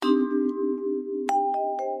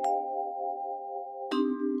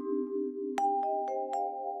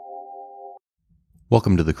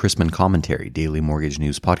Welcome to the Chrisman Commentary Daily Mortgage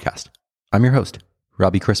News Podcast. I'm your host,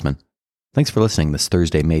 Robbie Chrisman. Thanks for listening this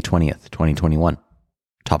Thursday, May 20th, 2021.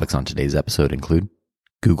 Topics on today's episode include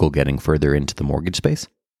Google getting further into the mortgage space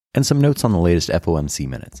and some notes on the latest FOMC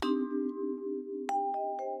minutes.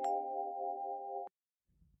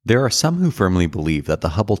 There are some who firmly believe that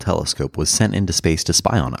the Hubble telescope was sent into space to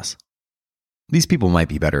spy on us. These people might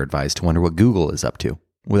be better advised to wonder what Google is up to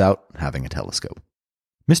without having a telescope.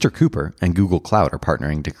 Mr. Cooper and Google Cloud are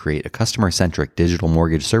partnering to create a customer-centric digital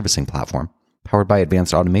mortgage servicing platform powered by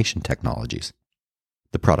advanced automation technologies.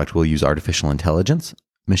 The product will use artificial intelligence,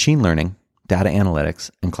 machine learning, data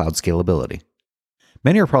analytics, and cloud scalability.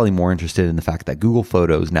 Many are probably more interested in the fact that Google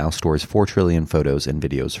Photos now stores 4 trillion photos and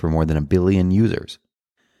videos for more than 1 billion users.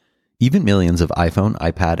 Even millions of iPhone,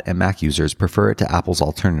 iPad, and Mac users prefer it to Apple's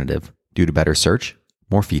alternative due to better search,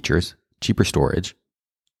 more features, cheaper storage,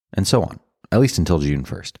 and so on. At least until June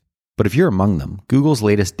 1st. But if you're among them, Google's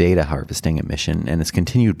latest data harvesting admission and its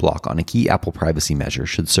continued block on a key Apple privacy measure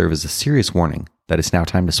should serve as a serious warning that it's now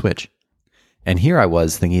time to switch. And here I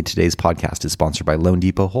was thinking today's podcast is sponsored by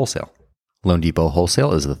loanDepot Wholesale. loanDepot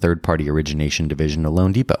Wholesale is the third-party origination division of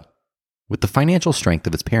loanDepot. With the financial strength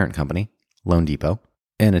of its parent company, loanDepot,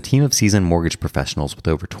 and a team of seasoned mortgage professionals with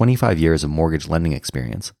over 25 years of mortgage lending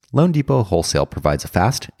experience, loanDepot Wholesale provides a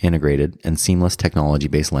fast, integrated, and seamless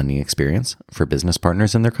technology-based lending experience for business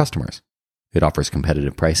partners and their customers. It offers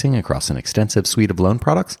competitive pricing across an extensive suite of loan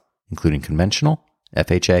products, including conventional,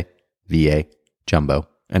 FHA, VA, jumbo,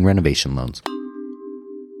 and renovation loans.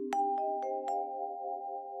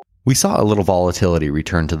 We saw a little volatility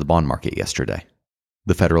return to the bond market yesterday.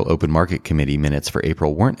 The Federal Open Market Committee minutes for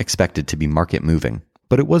April weren't expected to be market moving,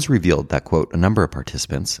 but it was revealed that, quote, a number of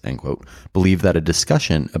participants, end quote, believe that a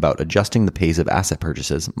discussion about adjusting the pace of asset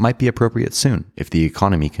purchases might be appropriate soon if the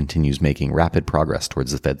economy continues making rapid progress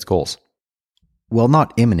towards the Fed's goals. While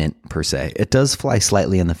not imminent, per se, it does fly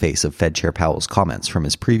slightly in the face of Fed Chair Powell's comments from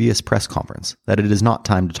his previous press conference that it is not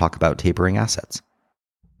time to talk about tapering assets.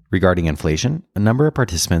 Regarding inflation, a number of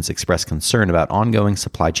participants expressed concern about ongoing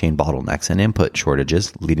supply chain bottlenecks and input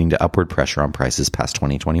shortages leading to upward pressure on prices past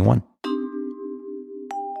 2021.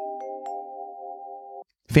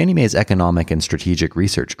 Fannie Mae's Economic and Strategic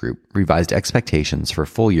Research Group revised expectations for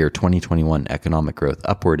full year 2021 economic growth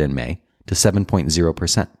upward in May to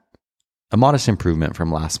 7.0%, a modest improvement from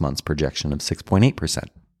last month's projection of 6.8%.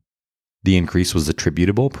 The increase was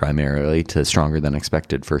attributable primarily to stronger than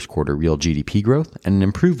expected first quarter real GDP growth and an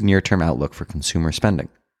improved near-term outlook for consumer spending.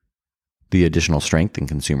 The additional strength in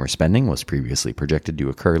consumer spending was previously projected to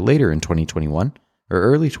occur later in 2021 or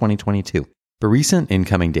early 2022. But recent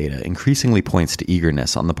incoming data increasingly points to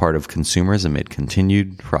eagerness on the part of consumers amid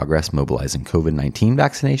continued progress mobilizing COVID-19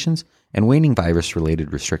 vaccinations and waning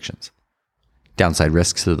virus-related restrictions. Downside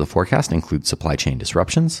risks to the forecast include supply chain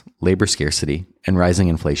disruptions, labor scarcity, and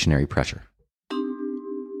rising inflationary pressure.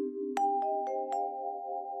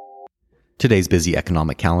 Today's busy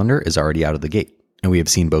economic calendar is already out of the gate, and we have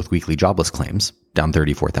seen both weekly jobless claims, down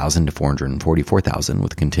 34,000 to 444,000,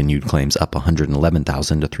 with continued claims up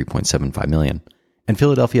 111,000 to 3.75 million, and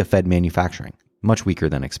Philadelphia Fed manufacturing, much weaker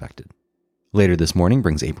than expected. Later this morning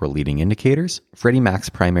brings April leading indicators, Freddie Mac's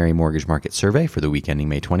primary mortgage market survey for the week ending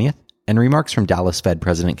May 20th, and remarks from Dallas Fed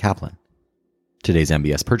President Kaplan. Today's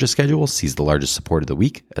MBS purchase schedule sees the largest support of the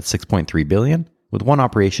week at $6.3 billion, with one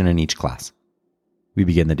operation in each class. We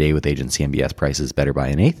begin the day with agency MBS prices better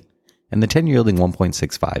by 1/8, and the 10-year yielding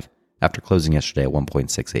 1.65 after closing yesterday at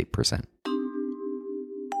 1.68%.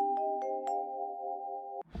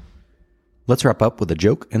 Let's wrap up with a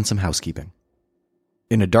joke and some housekeeping.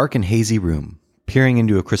 In a dark and hazy room, peering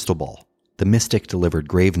into a crystal ball, the mystic delivered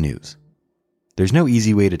grave news. There's no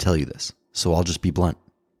easy way to tell you this, so I'll just be blunt.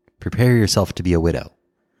 Prepare yourself to be a widow.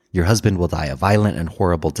 Your husband will die a violent and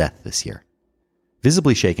horrible death this year.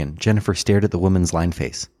 Visibly shaken, Jennifer stared at the woman's lined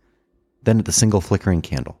face, then at the single flickering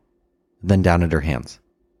candle, then down at her hands.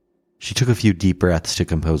 She took a few deep breaths to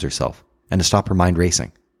compose herself and to stop her mind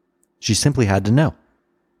racing. She simply had to know.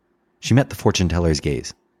 She met the fortune teller's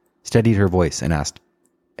gaze, steadied her voice, and asked,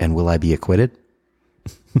 "And will I be acquitted?"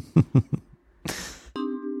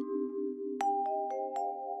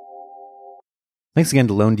 Thanks again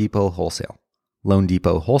to loanDepot Wholesale.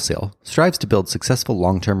 loanDepot Wholesale strives to build successful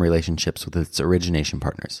long-term relationships with its origination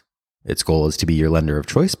partners. Its goal is to be your lender of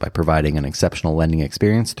choice by providing an exceptional lending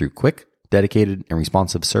experience through quick, dedicated, and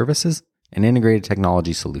responsive services and integrated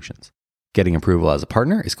technology solutions. Getting approval as a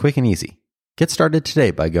partner is quick and easy. Get started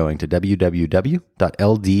today by going to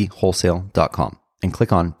www.ldwholesale.com and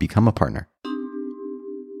click on Become a Partner.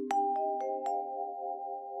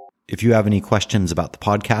 If you have any questions about the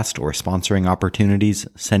podcast or sponsoring opportunities,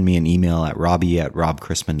 send me an email at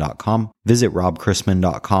robbie@robchrisman.com. Visit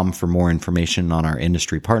robchrisman.com for more information on our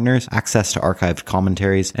industry partners, access to archived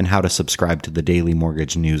commentaries, and how to subscribe to the daily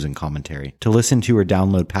mortgage news and commentary. To listen to or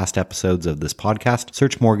download past episodes of this podcast,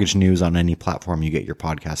 search Mortgage News on any platform you get your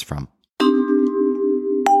podcast from.